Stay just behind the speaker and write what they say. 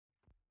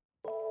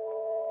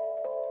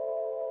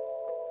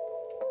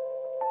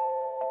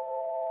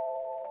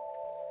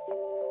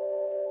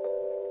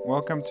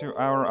Welcome to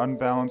our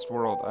Unbalanced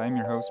World. I am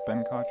your host,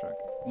 Ben Kawchuk.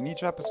 In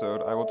each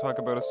episode, I will talk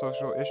about a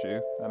social issue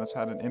that has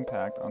had an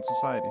impact on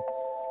society.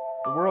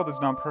 The world is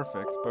not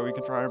perfect, but we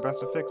can try our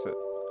best to fix it.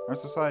 Our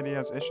society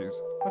has issues.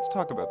 Let's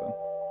talk about them.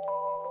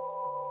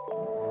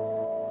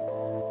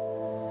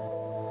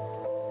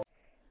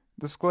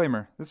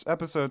 Disclaimer: this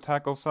episode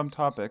tackles some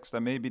topics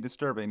that may be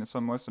disturbing to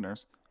some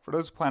listeners. For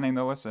those planning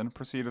to listen,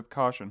 proceed with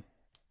caution.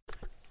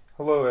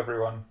 Hello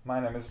everyone, my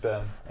name is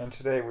Ben, and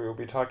today we will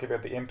be talking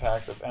about the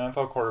impact of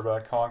NFL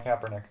quarterback Colin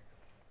Kaepernick.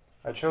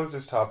 I chose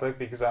this topic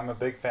because I'm a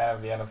big fan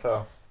of the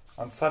NFL.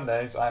 On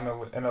Sundays, I'm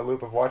in a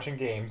loop of watching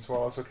games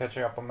while also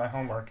catching up on my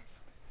homework.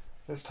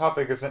 This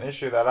topic is an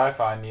issue that I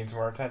find needs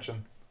more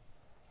attention.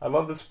 I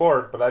love the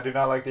sport, but I do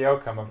not like the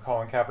outcome of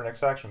Colin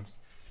Kaepernick's actions.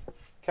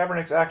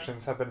 Kaepernick's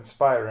actions have been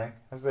inspiring,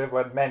 as they have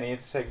led many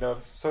to take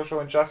notice of social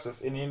injustice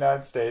in the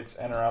United States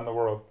and around the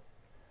world.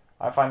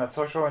 I find that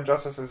social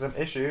injustice is an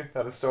issue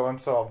that is still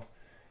unsolved.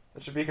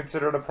 It should be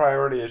considered a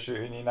priority issue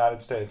in the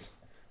United States.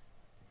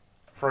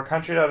 For a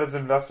country that is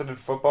invested in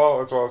football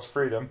as well as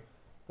freedom,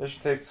 they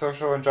should take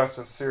social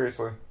injustice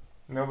seriously.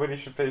 Nobody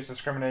should face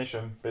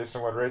discrimination based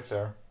on what race they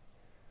are.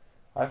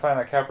 I find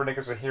that Kaepernick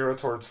is a hero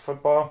towards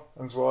football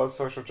as well as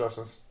social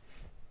justice.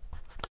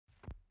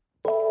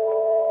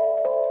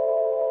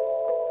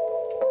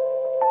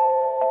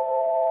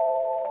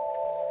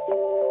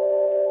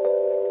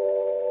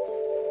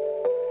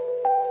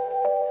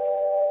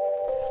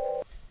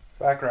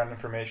 Background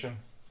information.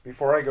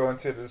 Before I go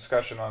into the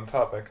discussion on the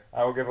topic,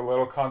 I will give a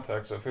little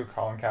context of who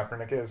Colin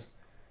Kaepernick is.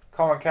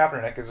 Colin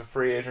Kaepernick is a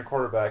free agent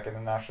quarterback in the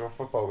National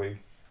Football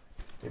League.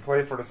 He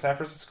played for the San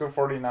Francisco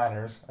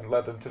 49ers and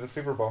led them to the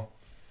Super Bowl.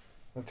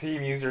 The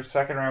team used their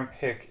second-round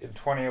pick in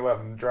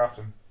 2011 to draft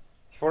him.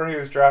 Before he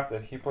was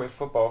drafted, he played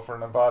football for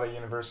Nevada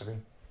University.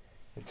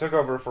 He took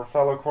over for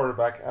fellow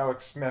quarterback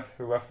Alex Smith,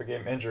 who left the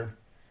game injured.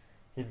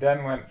 He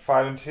then went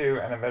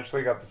 5-2 and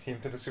eventually got the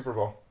team to the Super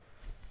Bowl.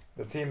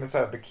 The team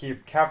decided to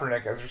keep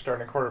Kaepernick as their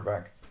starting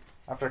quarterback.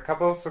 After a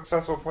couple of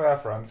successful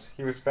playoff runs,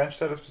 he was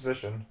benched at his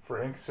position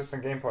for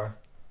inconsistent gameplay.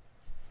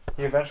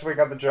 He eventually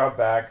got the job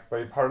back, but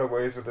he parted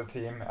ways with the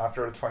team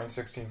after the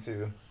 2016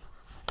 season.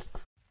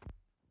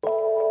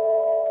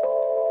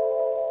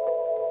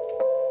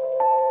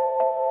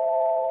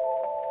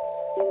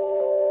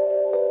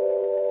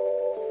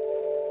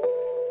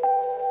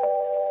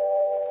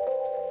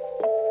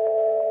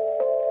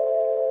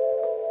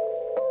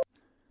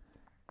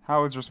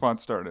 How his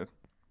response started.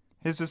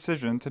 His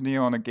decision to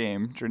kneel on a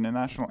game during the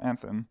national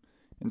anthem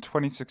in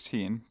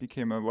 2016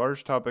 became a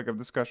large topic of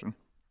discussion.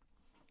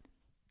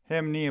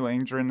 Him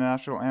kneeling during the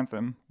national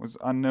anthem was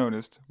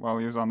unnoticed while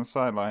he was on the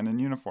sideline in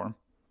uniform.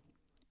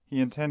 He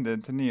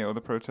intended to kneel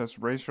to protest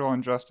racial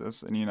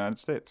injustice in the United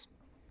States.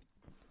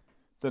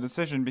 The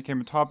decision became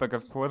a topic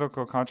of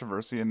political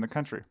controversy in the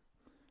country.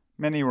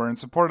 Many were in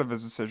support of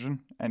his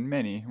decision, and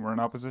many were in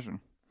opposition.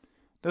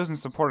 Those in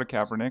support of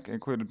Kaepernick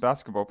included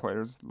basketball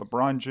players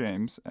LeBron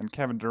James and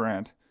Kevin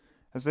Durant,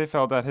 as they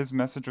felt that his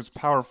message was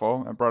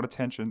powerful and brought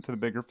attention to the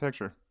bigger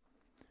picture.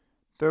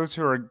 Those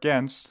who are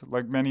against,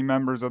 like many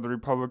members of the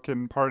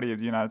Republican Party of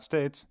the United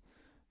States,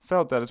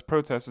 felt that his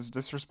protest is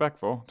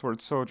disrespectful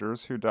towards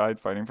soldiers who died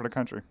fighting for the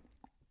country.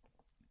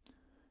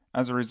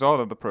 As a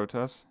result of the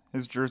protests,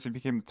 his jersey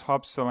became the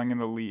top selling in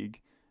the league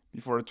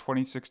before the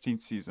 2016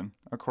 season,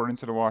 according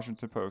to the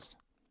Washington Post.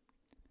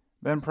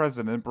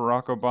 Then-President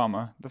Barack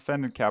Obama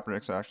defended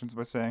Kaepernick's actions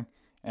by saying,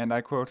 and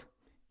I quote,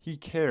 "He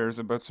cares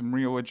about some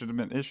real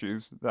legitimate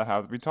issues that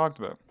have to be talked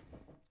about."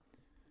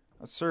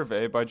 A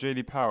survey by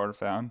J.D. Power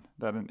found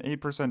that an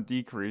 8%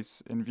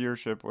 decrease in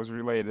viewership was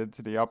related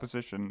to the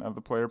opposition of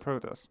the player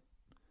protests.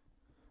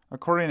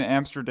 According to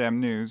Amsterdam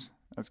News,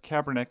 as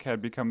Kaepernick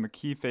had become the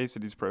key face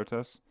of these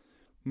protests,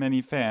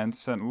 many fans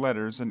sent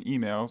letters and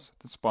emails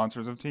to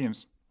sponsors of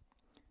teams.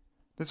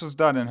 This was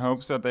done in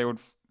hopes that they would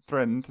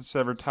threatened to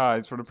sever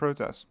ties for the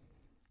protests.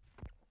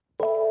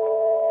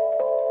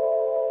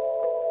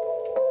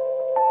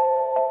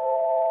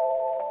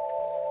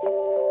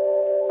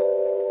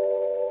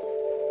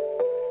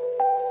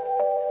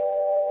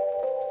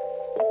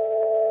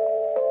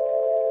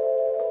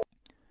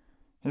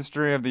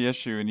 History of the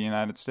issue in the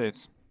United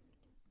States.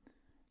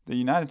 The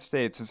United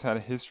States has had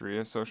a history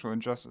of social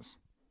injustice.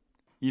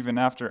 Even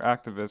after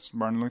activist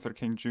Martin Luther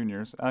King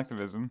Jr.'s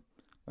activism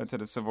led to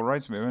the Civil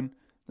Rights Movement,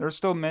 there are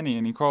still many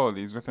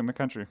inequalities within the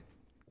country.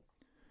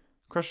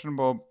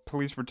 Questionable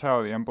police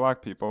brutality on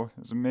black people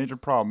is a major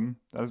problem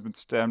that has been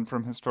stemmed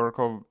from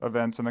historical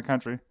events in the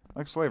country,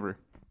 like slavery.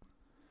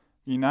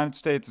 The United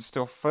States is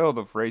still filled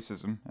with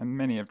racism, and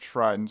many have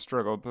tried and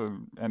struggled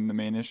to end the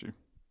main issue.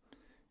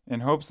 In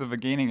hopes of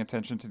gaining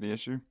attention to the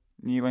issue,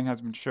 kneeling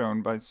has been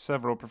shown by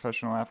several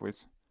professional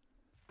athletes.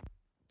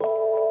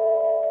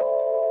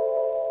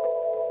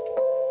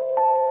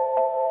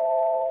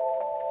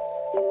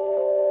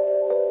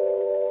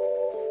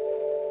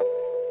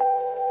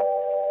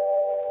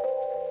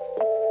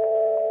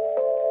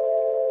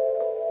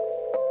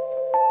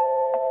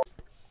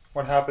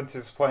 What happened to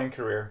his playing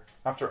career?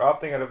 After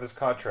opting out of his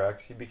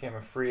contract, he became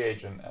a free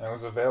agent and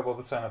was available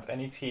to sign with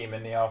any team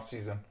in the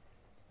off-season.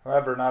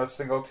 However, not a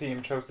single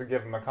team chose to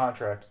give him a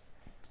contract.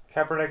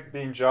 Kaepernick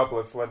being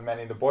jobless led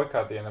many to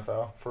boycott the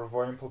NFL for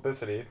avoiding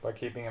publicity by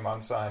keeping him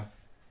unsigned.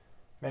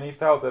 Many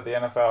felt that the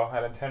NFL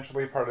had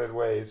intentionally parted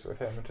ways with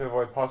him to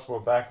avoid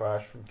possible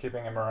backlash from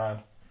keeping him around.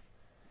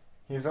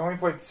 He has only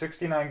played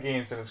 69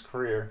 games in his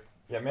career,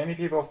 yet many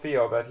people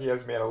feel that he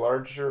has made a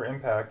larger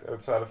impact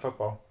outside of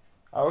football.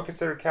 I would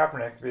consider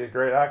Kaepernick to be a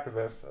great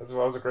activist as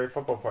well as a great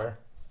football player.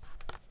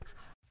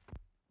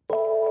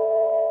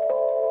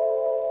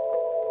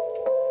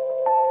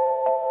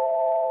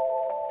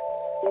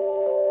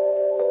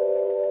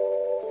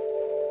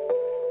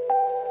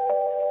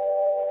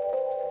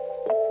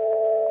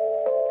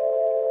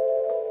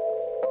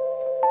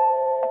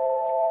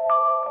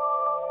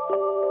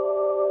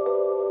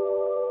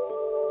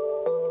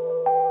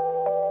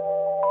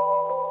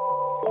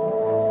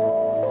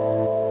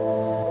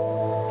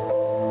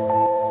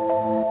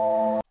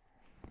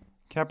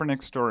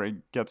 Kaepernick's story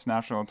gets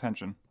national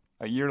attention.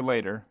 A year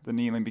later, the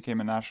kneeling became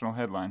a national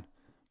headline.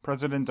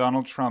 President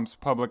Donald Trump's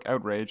public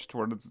outrage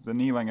towards the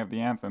kneeling of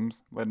the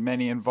anthems led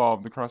many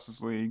involved across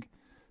his league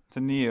to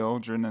kneel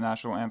during the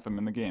national anthem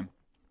in the game.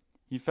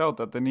 He felt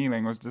that the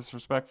kneeling was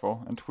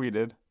disrespectful and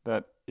tweeted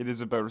that it is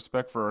about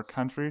respect for our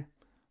country,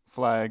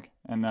 flag,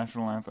 and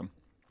national anthem.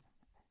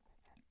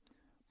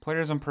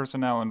 Players and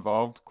personnel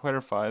involved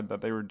clarified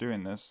that they were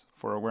doing this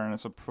for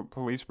awareness of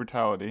police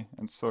brutality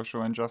and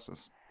social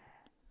injustice.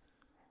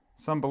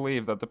 Some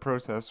believe that the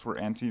protests were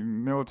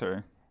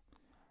anti-military.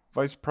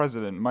 Vice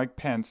President Mike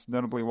Pence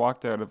notably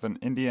walked out of an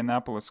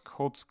Indianapolis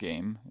Colts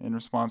game in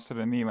response to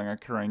the kneeling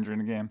occurring during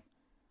the game.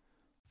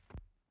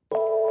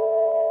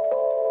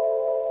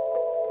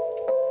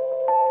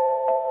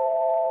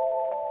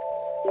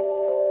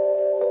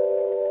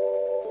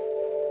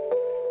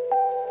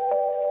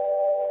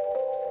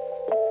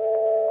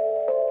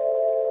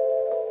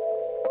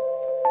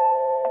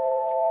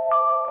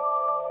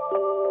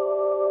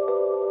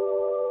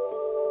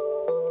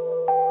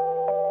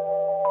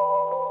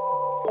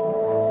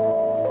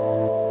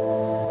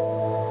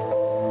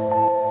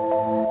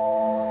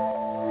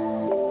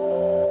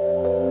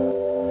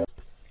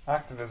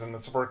 Activism to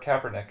support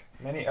Kaepernick.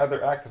 Many other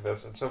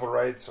activists and civil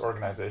rights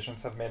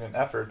organizations have made an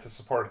effort to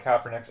support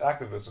Kaepernick's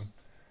activism.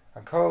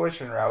 A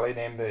coalition rally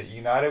named the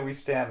United We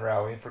Stand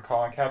Rally for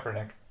Colin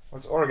Kaepernick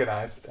was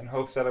organized in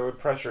hopes that it would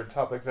pressure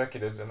top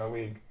executives in the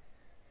league.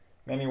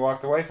 Many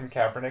walked away from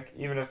Kaepernick,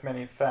 even if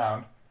many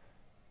found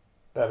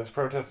that his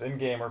protests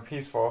in-game were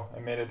peaceful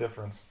and made a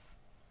difference.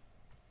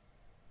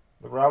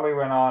 The rally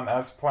went on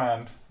as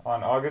planned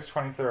on August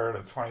 23rd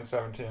of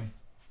 2017.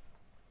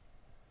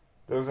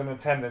 Those in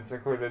attendance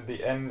included the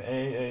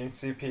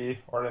NAACP,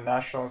 or the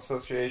National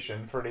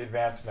Association for the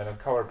Advancement of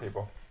Colored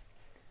People.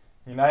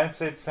 United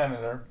States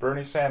Senator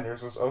Bernie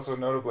Sanders was also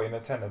notably in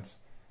attendance.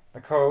 The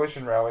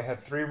coalition rally had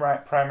three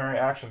primary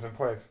actions in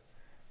place.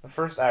 The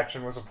first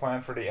action was a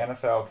plan for the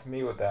NFL to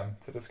meet with them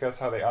to discuss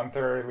how they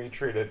unfairly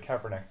treated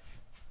Kaepernick.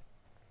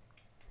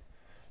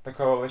 The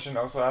coalition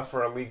also asked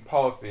for a league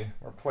policy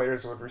where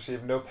players would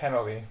receive no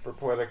penalty for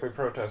politically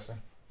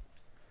protesting.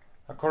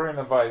 According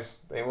to Vice,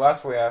 they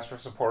lastly asked for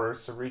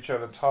supporters to reach out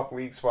to top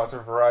league sponsor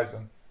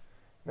Verizon.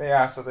 They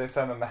asked that they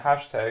send them the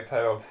hashtag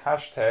titled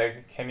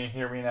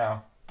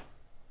 #CanYouHearMeNow.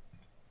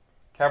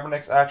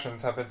 Kaepernick's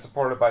actions have been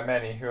supported by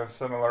many who have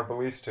similar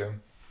beliefs to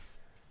him.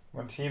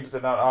 When teams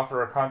did not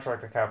offer a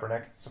contract to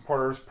Kaepernick,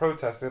 supporters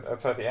protested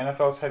outside the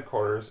NFL's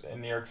headquarters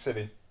in New York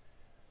City.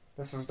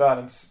 This was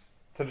done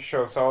to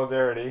show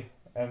solidarity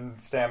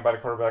and stand by the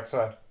quarterback's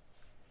side.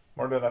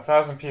 More than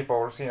 1,000 people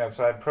were seen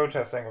outside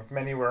protesting, with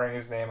many wearing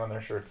his name on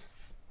their shirts.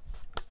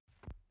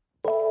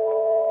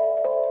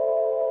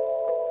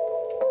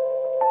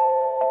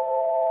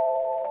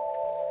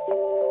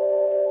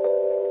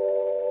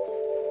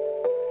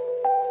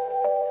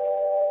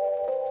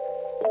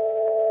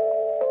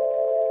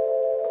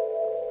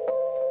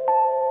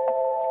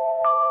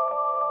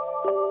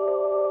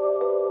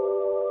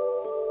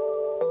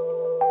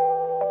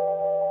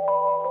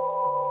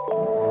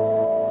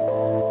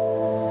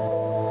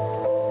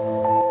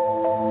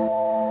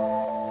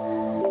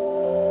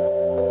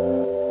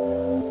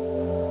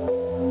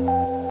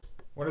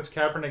 What has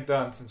Kaepernick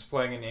done since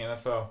playing in the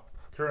NFL?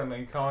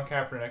 Currently, Colin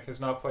Kaepernick has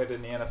not played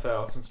in the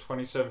NFL since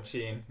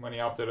 2017 when he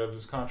opted out of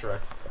his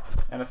contract.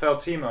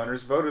 NFL team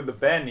owners voted to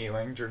ban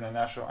kneeling during the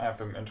national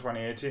anthem in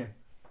 2018.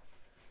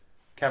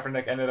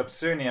 Kaepernick ended up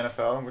suing the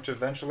NFL, which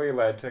eventually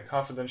led to a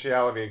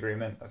confidentiality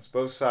agreement as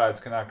both sides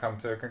could not come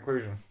to a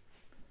conclusion.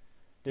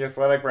 The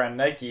athletic brand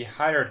Nike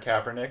hired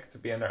Kaepernick to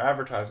be in their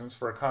advertisements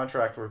for a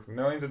contract worth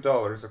millions of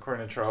dollars,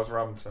 according to Charles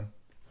Robinson.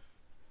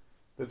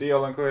 The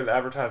deal included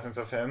advertisements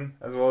of him,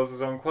 as well as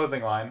his own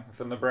clothing line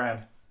within the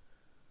brand.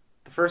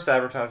 The first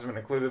advertisement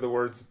included the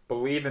words,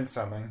 "Believe in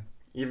something,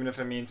 even if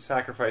it means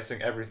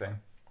sacrificing everything."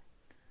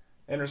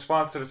 In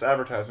response to this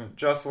advertisement,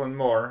 Jocelyn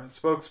Moore, a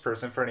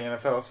spokesperson for the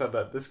NFL, said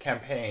that this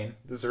campaign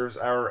deserves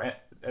our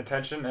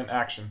attention and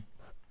action.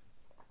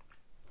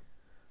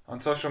 On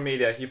social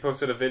media, he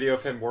posted a video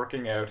of him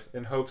working out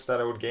in hopes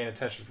that it would gain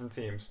attention from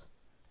teams.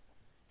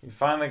 He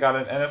finally got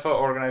an NFL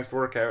organized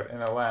workout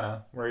in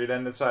Atlanta, where he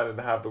then decided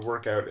to have the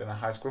workout in a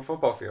high school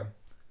football field.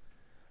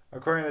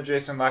 According to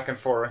Jason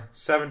Lackenfor,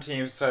 7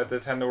 teams decided to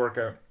attend the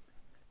workout.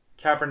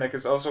 Kaepernick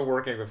is also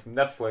working with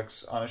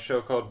Netflix on a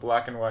show called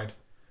Black and White.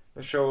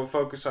 The show will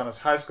focus on his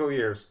high school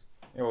years.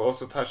 It will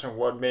also touch on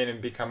what made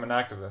him become an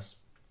activist.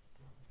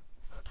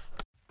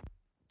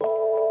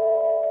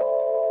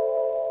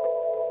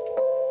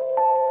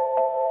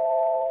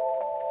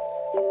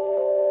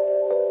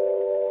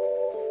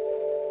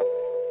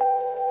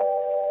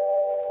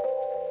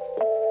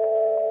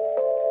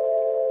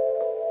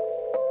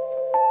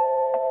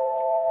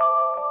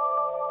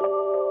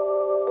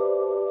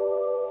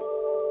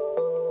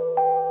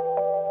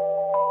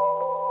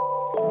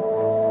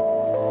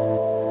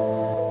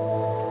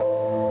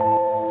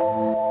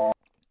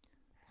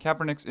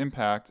 Kaepernick's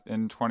impact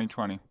in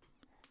 2020.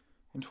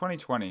 In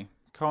 2020,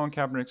 Colin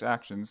Kaepernick's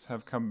actions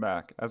have come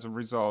back as a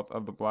result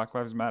of the Black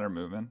Lives Matter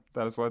movement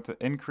that has led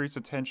to increased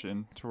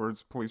attention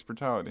towards police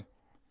brutality.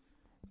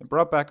 It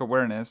brought back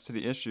awareness to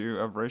the issue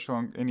of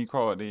racial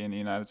inequality in the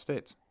United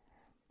States.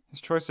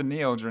 His choice to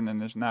kneel during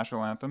the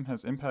national anthem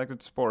has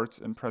impacted sports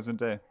in present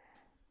day.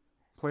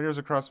 Players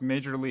across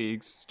major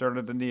leagues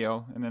started to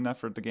kneel in an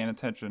effort to gain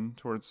attention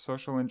towards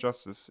social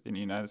injustice in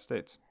the United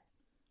States.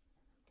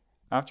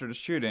 After the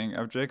shooting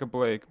of Jacob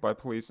Blake by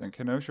police in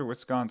Kenosha,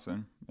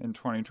 Wisconsin in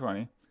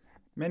 2020,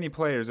 many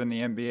players in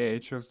the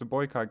NBA chose to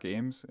boycott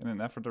games in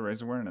an effort to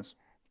raise awareness.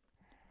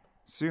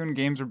 Soon,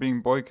 games are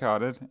being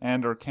boycotted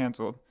and or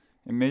canceled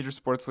in major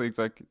sports leagues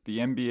like the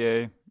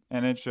NBA,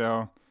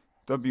 NHL,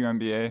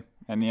 WNBA,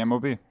 and the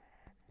MLB.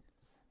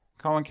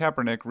 Colin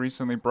Kaepernick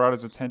recently brought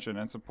his attention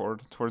and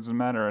support towards the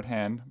matter at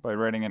hand by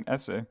writing an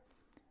essay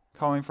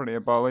calling for the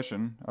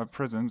abolition of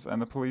prisons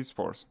and the police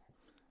force.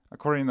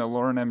 According to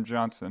Lauren M.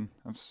 Johnson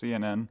of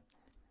CNN,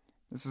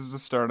 this is the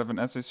start of an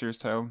essay series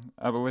titled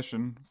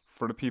Abolition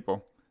for the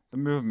People, the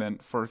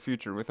Movement for a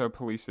Future Without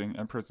Policing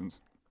and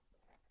Prisons.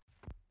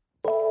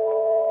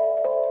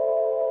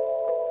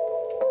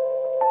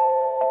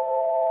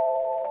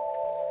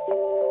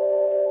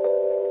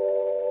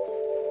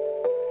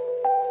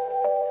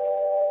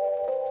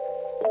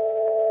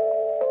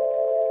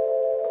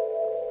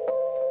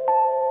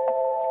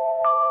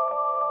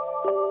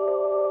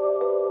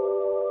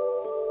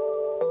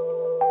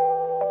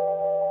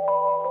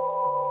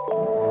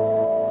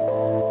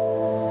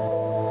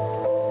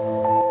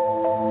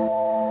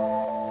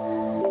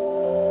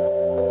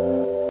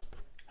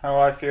 How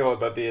I feel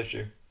about the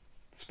issue.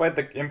 Despite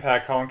the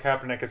impact Colin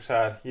Kaepernick has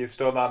had, he is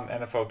still not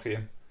an NFL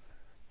team.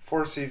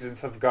 4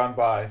 seasons have gone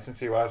by since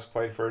he last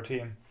played for a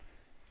team.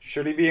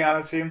 Should he be on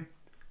a team?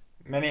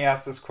 Many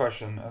ask this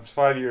question, as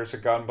 5 years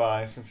have gone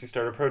by since he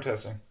started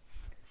protesting.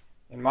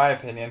 In my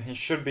opinion, he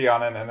should be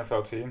on an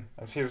NFL team,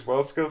 as he is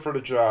well skilled for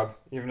the job,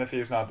 even if he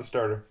is not the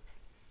starter.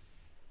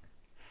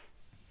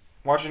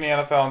 Watching the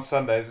NFL on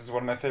Sundays is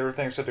one of my favorite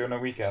things to do on a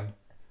weekend.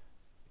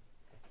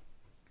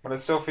 But I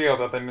still feel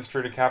that they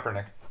mistreated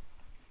Kaepernick.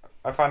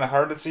 I find it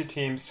hard to see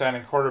teams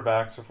signing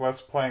quarterbacks with less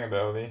playing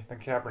ability than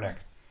Kaepernick.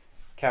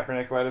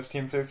 Kaepernick led his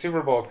team to a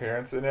Super Bowl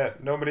appearance, and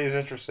yet nobody is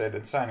interested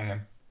in signing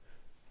him.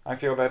 I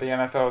feel that the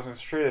NFL has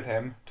mistreated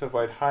him to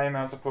avoid high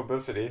amounts of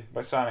publicity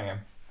by signing him.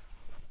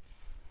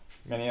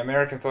 Many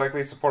Americans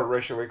likely support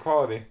racial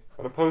equality,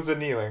 but oppose the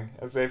kneeling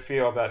as they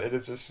feel that it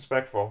is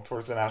disrespectful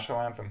towards the national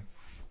anthem.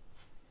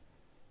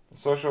 The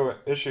social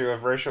issue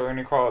of racial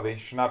inequality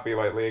should not be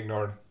lightly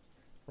ignored.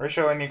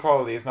 Racial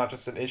inequality is not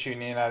just an issue in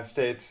the United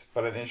States,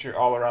 but an issue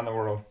all around the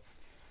world.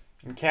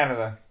 In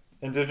Canada,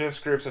 Indigenous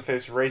groups have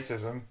faced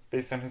racism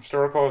based on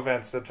historical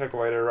events that took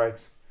away their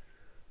rights.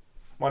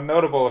 One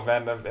notable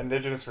event of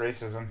Indigenous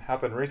racism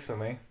happened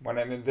recently when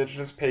an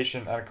Indigenous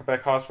patient at a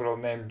Quebec hospital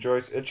named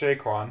Joyce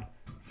Ichequan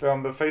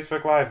filmed a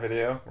Facebook Live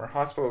video where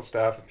hospital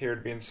staff appeared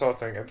to be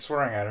insulting and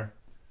swearing at her.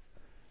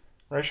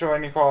 Racial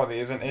inequality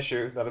is an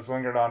issue that has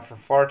lingered on for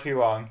far too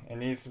long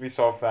and needs to be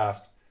solved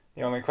fast.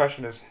 The only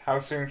question is, how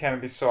soon can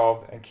it be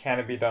solved, and can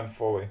it be done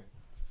fully?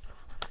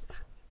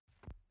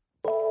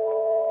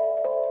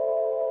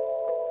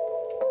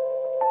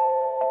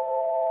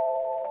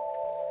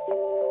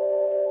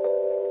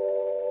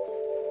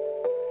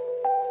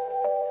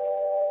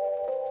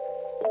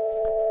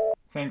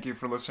 Thank you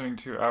for listening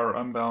to our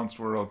Unbalanced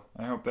World.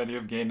 I hope that you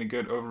have gained a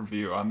good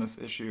overview on this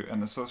issue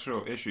and the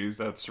social issues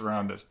that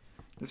surround it.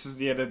 This is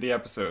the end of the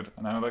episode,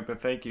 and I would like to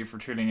thank you for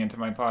tuning into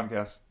my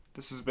podcast.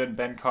 This has been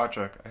Ben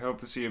Kawchuk. I hope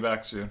to see you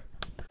back soon.